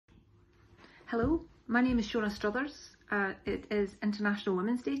Hello, my name is Shona Struthers. It is International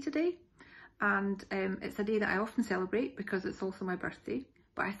Women's Day today, and it's a day that I often celebrate because it's also my birthday.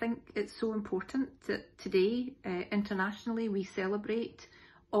 But I think it's so important that today, internationally, we celebrate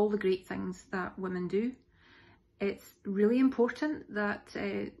all the great things that women do. It's really important that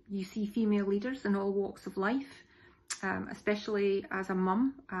you see female leaders in all walks of life, especially as a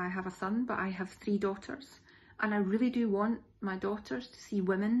mum. I have a son, but I have 3 daughters. And I really do want my daughters to see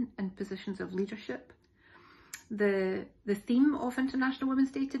women in positions of leadership. The theme of International Women's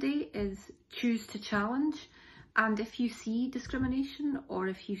Day today is choose to challenge. And if you see discrimination or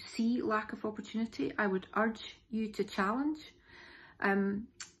if you see lack of opportunity, I would urge you to challenge.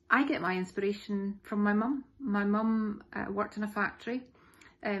 I get my inspiration from my mum. My mum worked in a factory,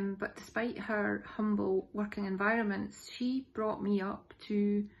 but despite her humble working environments, she brought me up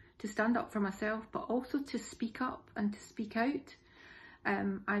to stand up for myself, but also to speak up and to speak out.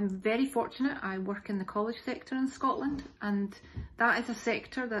 I'm very fortunate. I work in the college sector in Scotland, and that is a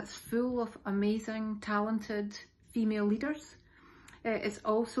sector that's full of amazing, talented female leaders. It's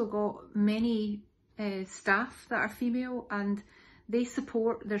also got many staff that are female, and they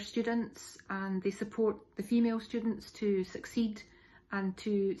support their students and they support the female students to succeed and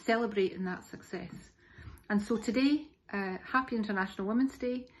to celebrate in that success. And so today, happy International Women's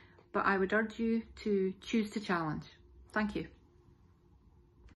Day, but I would urge you to choose to challenge. Thank you.